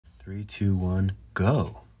3, 2, 1,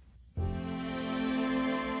 go.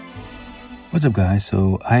 What's up, guys?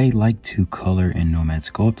 So I like to color in Nomad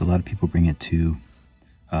Sculpt. A lot of people bring it to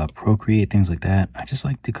Procreate, things like that. I just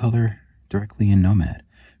like to color directly in Nomad.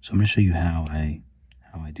 So I'm going to show you how I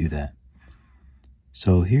do that.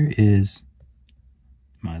 So here is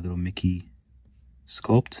my little Mickey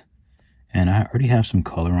sculpt, and I already have some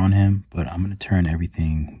color on him, but I'm going to turn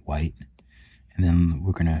everything white, and then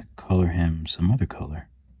we're going to color him some other color.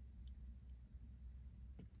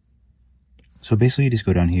 So basically you just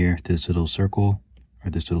go down here to this little circle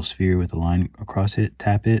or this little sphere with a line across it,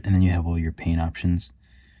 tap it, and then you have all your paint options.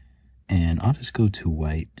 And I'll just go to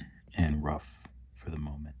white and rough for the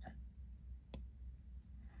moment.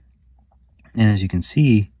 And as you can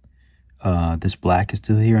see, this black is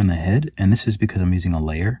still here on the head, and this is because I'm using a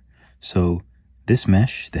layer. So this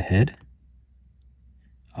mesh, the head,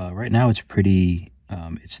 right now it's pretty,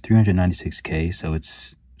 it's 396K, so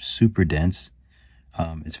it's super dense.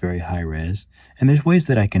 It's very high res, and there's ways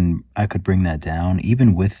that I could bring that down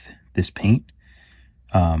even with this paint,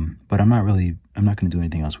 but I'm not going to do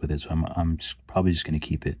anything else with it, so I'm probably just going to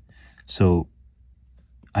keep it. So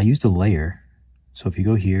I used a layer. So if you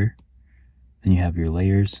go here, then you have your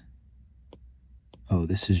layers. Oh,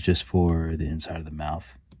 this is just for the inside of the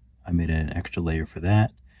mouth. I made an extra layer for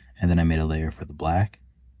that, and then I made a layer for the black.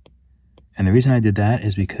 And the reason I did that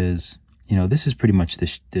is because, you know, this is pretty much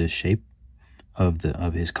the shape of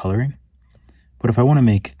his coloring. But if I want to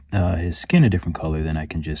make his skin a different color, then I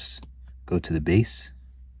can just go to the base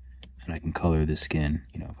and I can color the skin.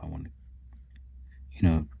 You know, if I want to, you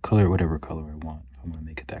know, color whatever color I want. If I want to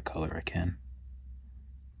make it that color, I can.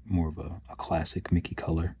 More of a classic Mickey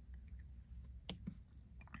color.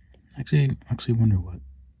 Actually wonder what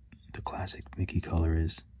the classic Mickey color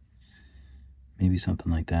is. Maybe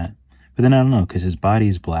something like that. But then I don't know, because his body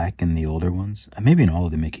is black in the older ones. Maybe in all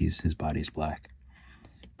of the Mickeys, his body's black.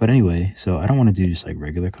 But anyway, so I don't want to do just like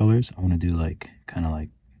regular colors. I want to do like kind of like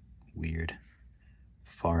weird,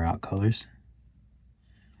 far out colors.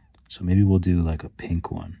 So maybe we'll do like a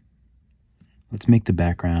pink one. Let's make the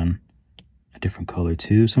background a different color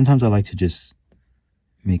too. Sometimes I like to just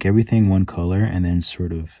make everything one color and then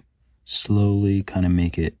sort of slowly kind of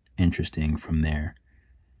make it interesting from there.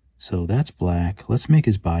 So that's black. Let's make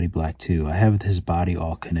his body black too. I have his body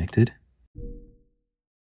all connected.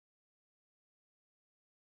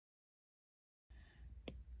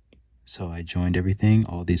 So I joined everything,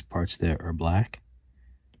 all these parts that are black.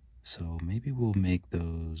 So maybe we'll make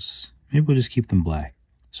those, maybe we'll just keep them black.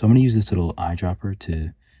 So I'm going to use this little eyedropper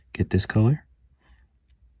to get this color.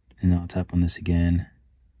 And then I'll tap on this again.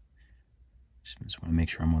 Just want to make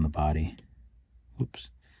sure I'm on the body. Whoops.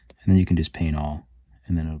 And then you can just paint all,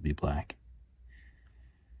 and then it'll be black.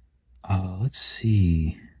 Let's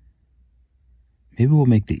see. Maybe we'll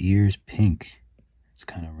make the ears pink. It's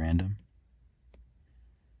kind of random.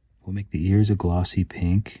 We'll make the ears a glossy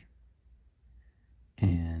pink.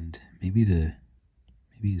 And maybe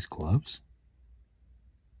his gloves.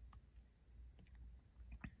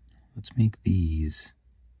 Let's make these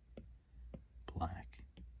black.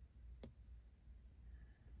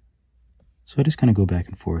 So I just kind of go back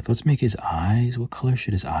and forth. Let's make his eyes. What color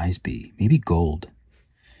should his eyes be? Maybe gold.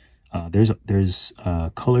 There's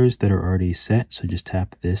colors that are already set. So just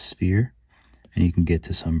tap this sphere and you can get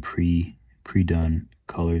to some pre-done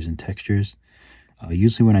colors and textures.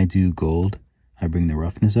 Usually when I do gold, I bring the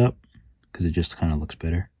roughness up because it just kind of looks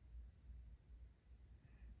better.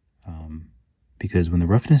 Because when the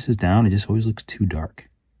roughness is down, it just always looks too dark.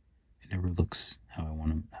 It never looks how I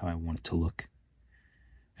want it to look.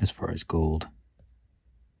 As far as gold,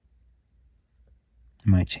 I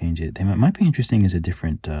might change it. Might be interesting as a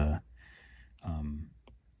different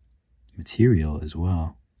material as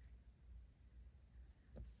well.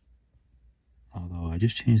 Although I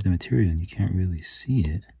just changed the material and you can't really see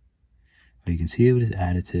it. But you can see it with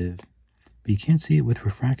additive, but you can't see it with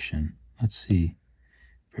refraction. Let's see.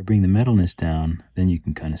 If I bring the metalness down, then you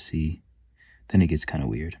can kind of see. Then it gets kind of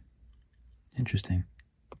weird. Interesting.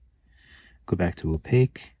 Go back to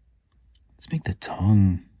opaque. Let's make the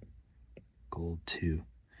tongue gold too.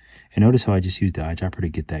 And notice how I just used the eyedropper to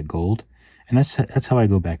get that gold. And that's how I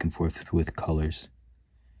go back and forth with colors.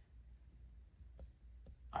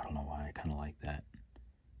 I don't know why, I kind of like that.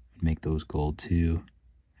 Make those gold too.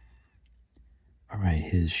 All right,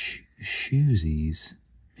 his shoesies.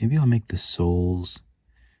 Maybe I'll make the soles.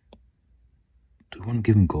 Do we want to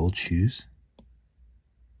give him gold shoes?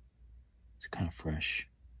 It's kind of fresh.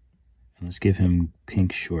 And let's give him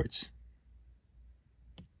pink shorts.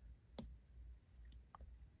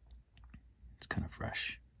 It's kind of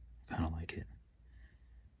fresh. Kind of like it.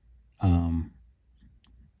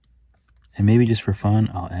 And maybe just for fun,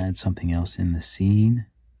 I'll add something else in the scene.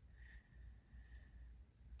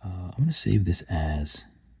 I'm going to save this as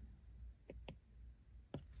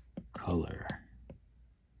color.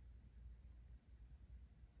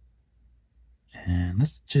 And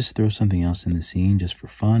let's just throw something else in the scene just for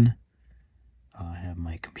fun. I have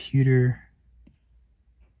my computer,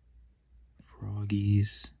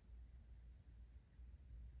 froggies,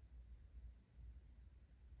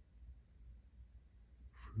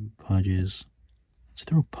 fruit punches. Let's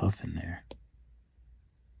throw Puff in there.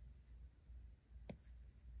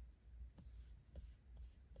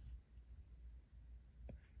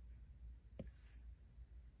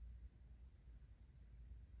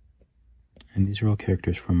 And these are all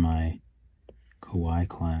characters from my Kawaii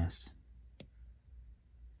class.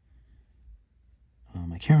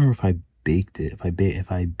 I can't remember if I baked it.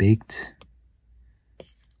 If I baked...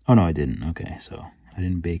 Oh, no, I didn't. Okay, so I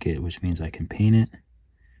didn't bake it, which means I can paint it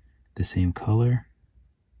the same color.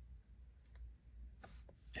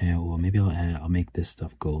 And well, maybe I'll make this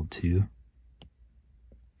stuff gold too.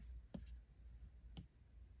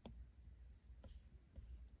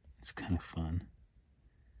 It's kind of fun.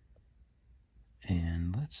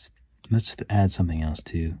 And let's add something else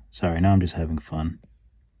too. Sorry, now I'm just having fun.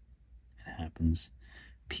 It happens.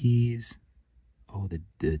 Peas. Oh,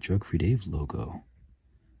 the Drug-Free Dave logo.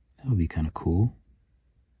 That would be kind of cool.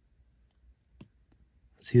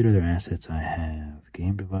 Let's see what other assets I have.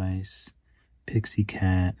 Game device, Pixie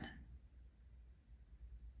Cat.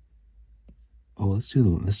 Oh, let's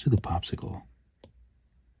do the popsicle.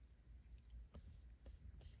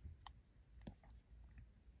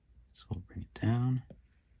 So we'll bring it down.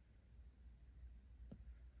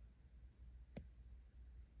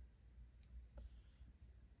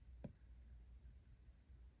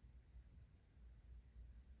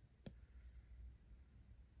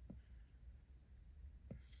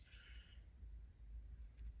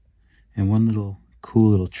 And one little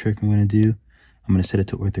cool little trick I'm going to do, I'm going to set it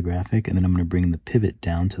to orthographic, and then I'm going to bring the pivot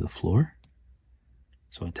down to the floor.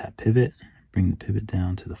 So I tap pivot, bring the pivot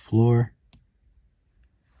down to the floor,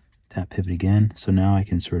 tap pivot again. So now I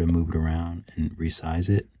can sort of move it around and resize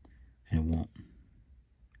it, and it won't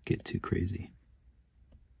get too crazy.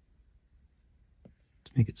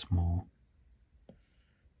 Let's make it small.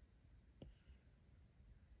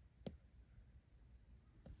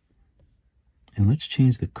 And let's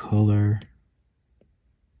change the color.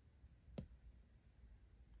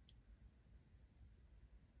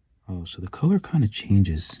 Oh, so the color kind of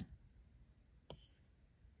changes.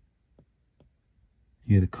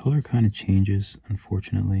 Yeah, the color kind of changes,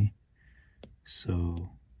 unfortunately.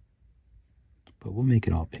 So, but we'll make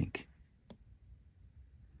it all pink.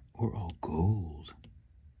 Or all gold.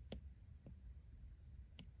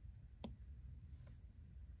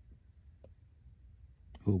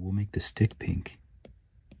 Oh, we'll make the stick pink.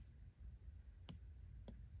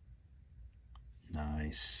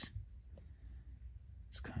 Nice.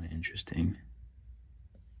 It's kind of interesting.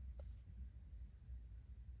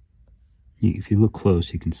 If you look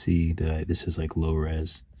close, you can see that this is like low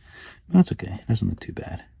res. But that's okay. It doesn't look too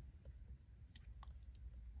bad.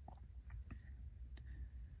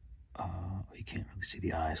 You can't really see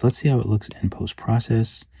the eyes. Let's see how it looks in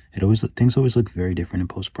post-process. Things always look very different in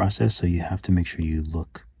post-process, so you have to make sure you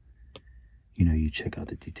look, you check out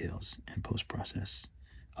the details in post-process.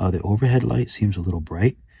 The overhead light seems a little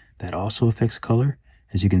bright. That also affects color.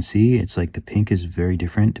 As you can see, it's like the pink is very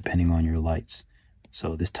different depending on your lights.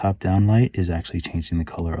 So this top-down light is actually changing the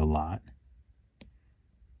color a lot.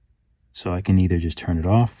 So I can either just turn it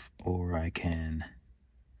off, or I can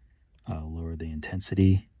lower the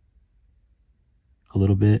intensity a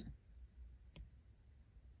little bit.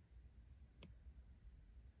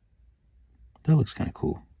 That looks kind of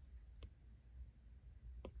cool.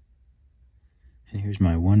 And here's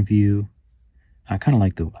my one view. I kind of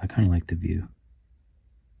like the view.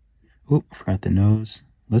 Oh, I forgot the nose.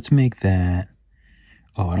 Let's make that.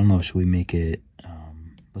 Oh, I don't know. Should we make it?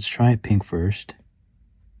 Let's try it pink first.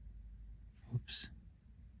 Oops.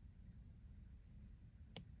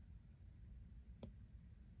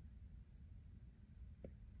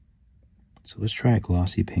 So let's try it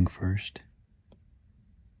glossy pink first.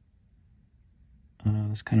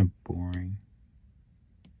 That's kind of boring.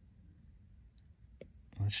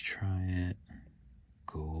 Let's try it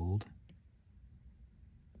gold.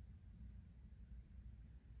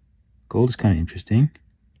 Gold is kind of interesting.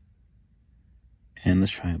 And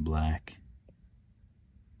let's try it black.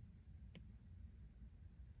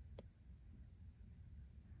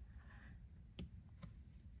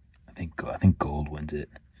 I think gold wins it.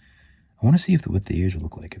 I want to see what the ears would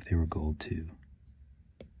look like if they were gold too.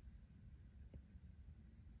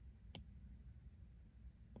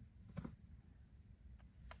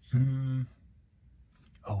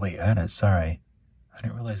 Oh wait, sorry. I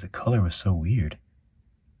didn't realize the color was so weird.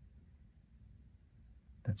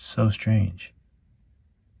 That's so strange.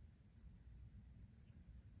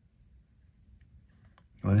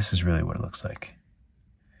 Well, this is really what it looks like.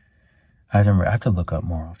 I have to look up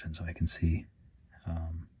more often so I can see. I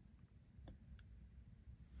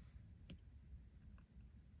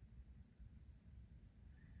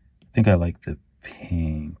think I like the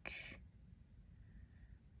pink.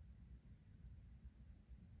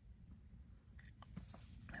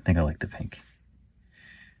 I think I like the pink.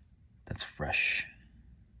 That's fresh.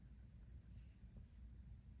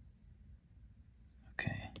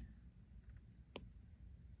 Okay.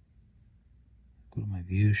 Go to my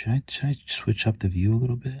view. Should I switch up the view a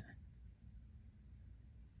little bit?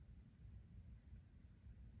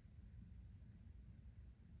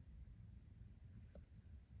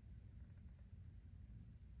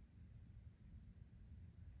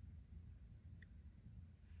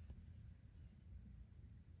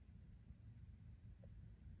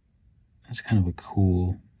 That's kind of a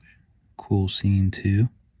cool scene too.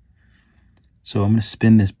 So I'm going to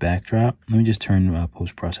spin this backdrop. Let me just turn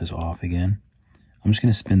post-process off again. I'm just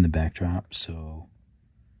going to spin the backdrop so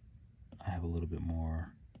I have a little bit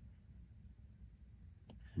more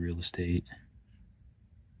real estate.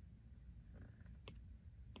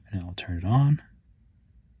 And I'll turn it on.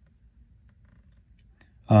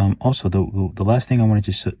 Also, the last thing I want to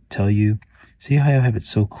just tell you, see how I have it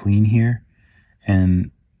so clean here?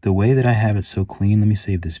 And the way that I have it so clean, let me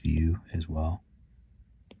save this view as well.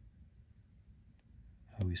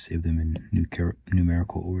 I always save them in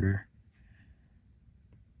numerical order.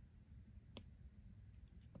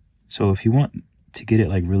 So if you want to get it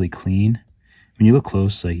like really clean, when you look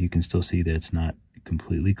close, like you can still see that it's not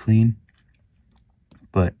completely clean.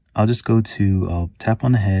 But I'll just I'll tap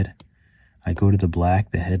on the head. I go to the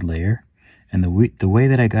black, the head layer. And the way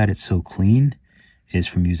that I got it so clean is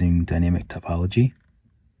from using dynamic topology.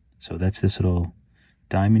 So that's this little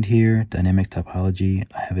diamond here, dynamic topology.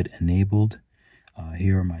 I have it enabled.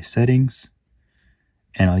 Here are my settings.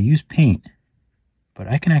 And I'll use paint, but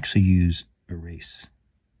I can actually use erase.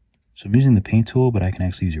 So I'm using the paint tool, but I can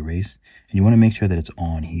actually use erase. And you want to make sure that it's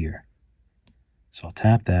on here. So I'll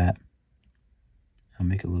tap that. I'll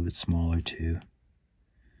make it a little bit smaller too.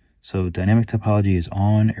 So dynamic topology is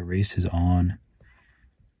on, erase is on.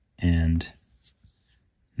 And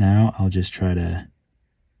now I'll just try to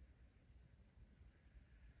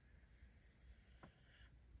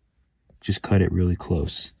just cut it really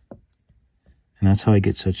close. And that's how I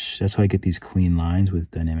get these clean lines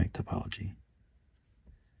with dynamic topology.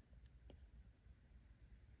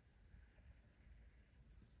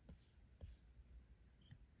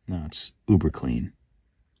 Now it's uber clean.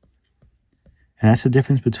 And that's the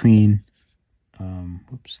difference between,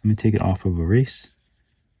 let me take it off of erase.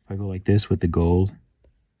 If I go like this with the gold,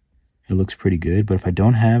 it looks pretty good. But if I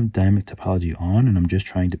don't have dynamic topology on and I'm just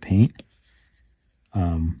trying to paint,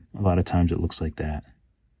 a lot of times it looks like that.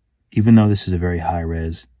 Even though this is a very high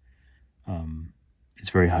res, it's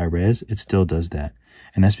very high res, it still does that.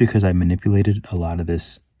 And that's because I manipulated a lot of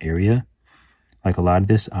this area. Like a lot of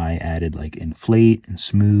this, I added like inflate and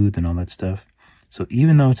smooth and all that stuff. So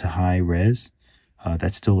even though it's a high res,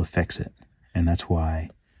 that still affects it. And that's why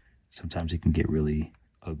sometimes it can get really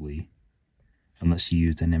ugly unless you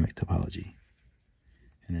use dynamic topology.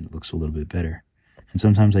 And then it looks a little bit better. And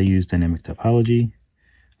sometimes I use dynamic topology,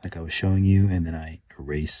 like I was showing you, and then I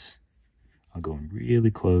erase. I'll go in really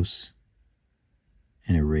close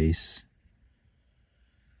and erase.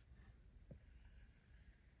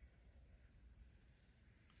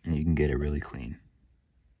 And you can get it really clean.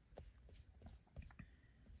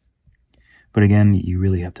 But again, you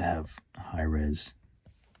really have to have a high res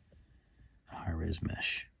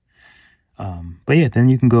mesh. But yeah, then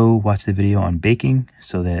you can go watch the video on baking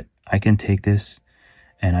so that I can take this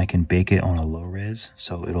and I can bake it on a low res.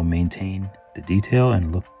 So it'll maintain the detail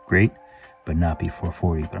and look great, but not be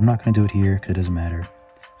 440. But I'm not going to do it here because it doesn't matter.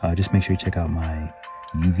 Just make sure you check out my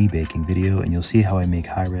UV baking video and you'll see how I make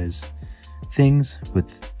high res things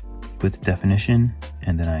with definition,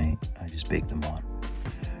 and then I just bake them on.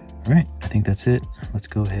 All right, I think that's it. Let's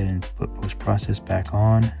go ahead and put post-process back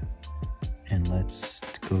on, and let's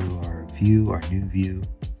go to our view, our new view,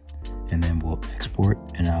 and then we'll export,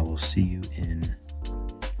 and I will see you in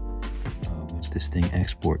once this thing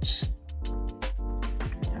exports.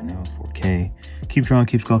 I know, 4K. Keep drawing,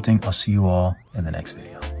 keep sculpting. I'll see you all in the next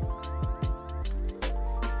video.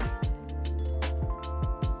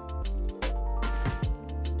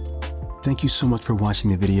 Thank you so much for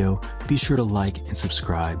watching the video. Be sure to like and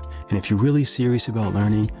subscribe. And if you're really serious about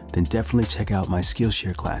learning, then definitely check out my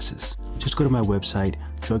Skillshare classes. Just go to my website,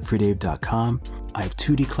 drugfreedave.com. I have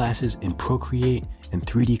 2D classes in Procreate and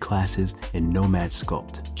 3D classes in Nomad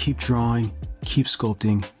Sculpt. Keep drawing, keep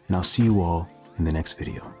sculpting, and I'll see you all in the next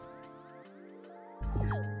video.